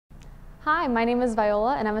Hi, my name is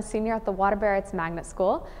Viola and I'm a senior at the Waterbury Arts Magnet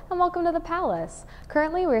School, and welcome to the Palace.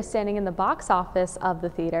 Currently we're standing in the box office of the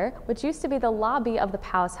theater, which used to be the lobby of the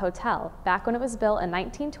Palace Hotel, back when it was built in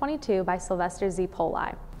 1922 by Sylvester Z.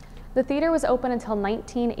 Poli. The theater was open until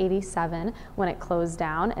 1987 when it closed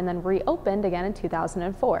down and then reopened again in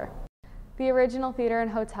 2004. The original theater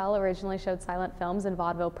and hotel originally showed silent films and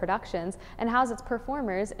vaudeville productions and housed its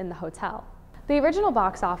performers in the hotel. The original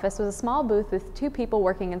box office was a small booth with two people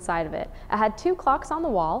working inside of it. It had two clocks on the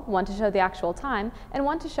wall, one to show the actual time and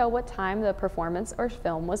one to show what time the performance or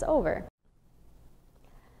film was over.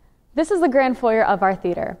 This is the grand foyer of our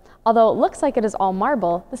theater. Although it looks like it is all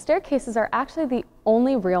marble, the staircases are actually the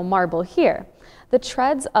only real marble here. The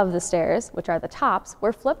treads of the stairs, which are the tops,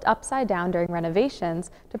 were flipped upside down during renovations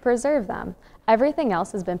to preserve them. Everything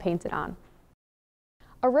else has been painted on.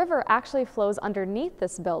 A river actually flows underneath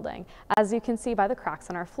this building, as you can see by the cracks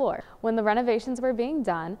on our floor. When the renovations were being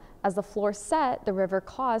done, as the floor set, the river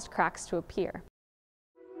caused cracks to appear.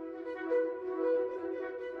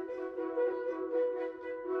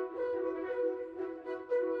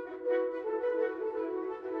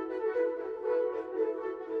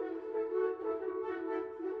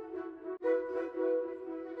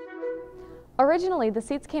 Originally, the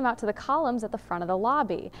seats came out to the columns at the front of the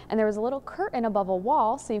lobby, and there was a little curtain above a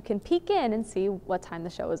wall so you can peek in and see what time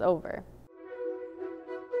the show is over.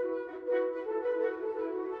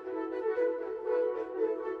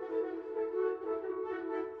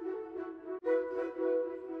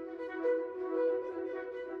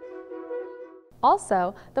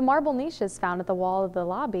 Also, the marble niches found at the wall of the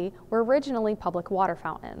lobby were originally public water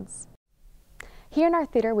fountains. Here in our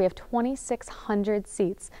theater, we have 2,600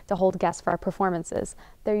 seats to hold guests for our performances.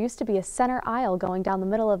 There used to be a center aisle going down the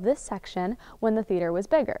middle of this section when the theater was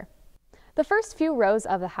bigger. The first few rows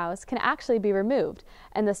of the house can actually be removed,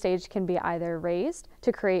 and the stage can be either raised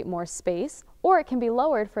to create more space, or it can be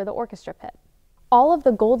lowered for the orchestra pit. All of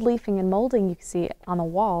the gold leafing and molding you see on the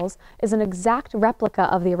walls is an exact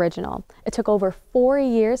replica of the original. It took over 4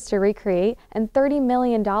 years to recreate and $30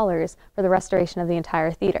 million for the restoration of the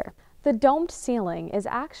entire theater. The domed ceiling is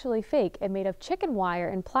actually fake and made of chicken wire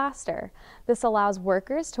and plaster. This allows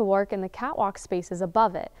workers to work in the catwalk spaces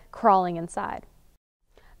above it, crawling inside.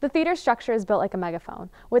 The theater structure is built like a megaphone,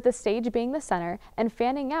 with the stage being the center and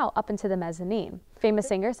fanning out up into the mezzanine. Famous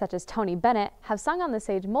singers such as Tony Bennett have sung on the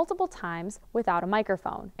stage multiple times without a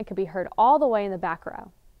microphone and can be heard all the way in the back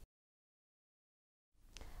row.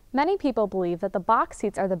 Many people believe that the box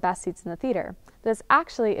seats are the best seats in the theater. This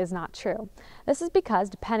actually is not true. This is because,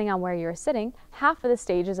 depending on where you're sitting, half of the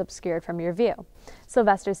stage is obscured from your view.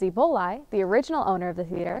 Sylvester Z. Poli, the original owner of the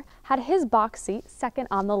theater, had his box seat second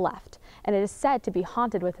on the left, and it is said to be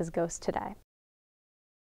haunted with his ghost today.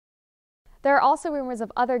 There are also rumors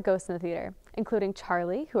of other ghosts in the theater, including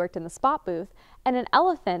Charlie, who worked in the spot booth, and an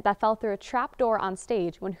elephant that fell through a trap door on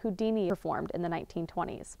stage when Houdini performed in the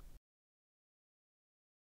 1920s.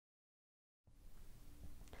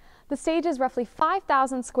 The stage is roughly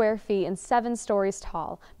 5,000 square feet and 7 stories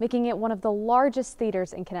tall, making it one of the largest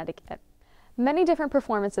theaters in Connecticut. Many different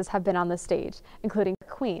performances have been on the stage, including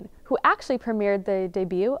Queen, who actually premiered the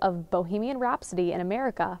debut of Bohemian Rhapsody in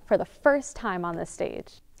America for the first time on this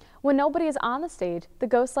stage. When nobody is on the stage, the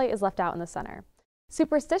ghost light is left out in the center.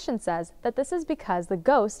 Superstition says that this is because the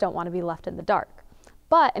ghosts don't want to be left in the dark,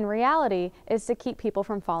 but in reality, it's to keep people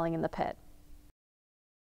from falling in the pit.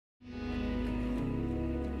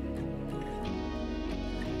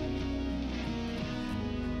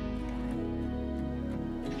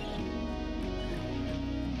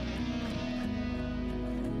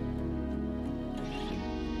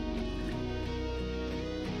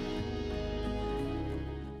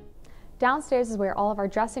 Downstairs is where all of our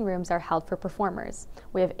dressing rooms are held for performers.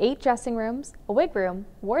 We have 8 dressing rooms, a wig room,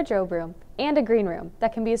 wardrobe room, and a green room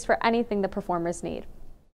that can be used for anything the performers need.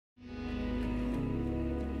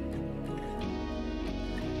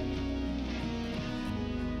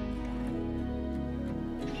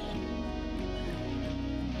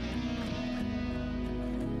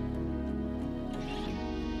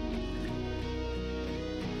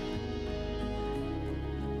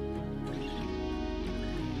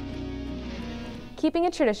 Keeping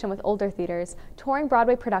a tradition with older theaters, touring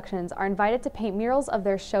Broadway productions are invited to paint murals of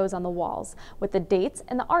their shows on the walls, with the dates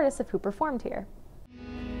and the artists of who performed here.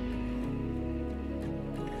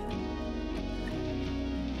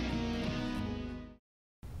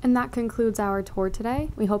 And that concludes our tour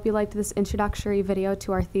today. We hope you liked this introductory video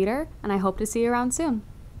to our theater, and I hope to see you around soon.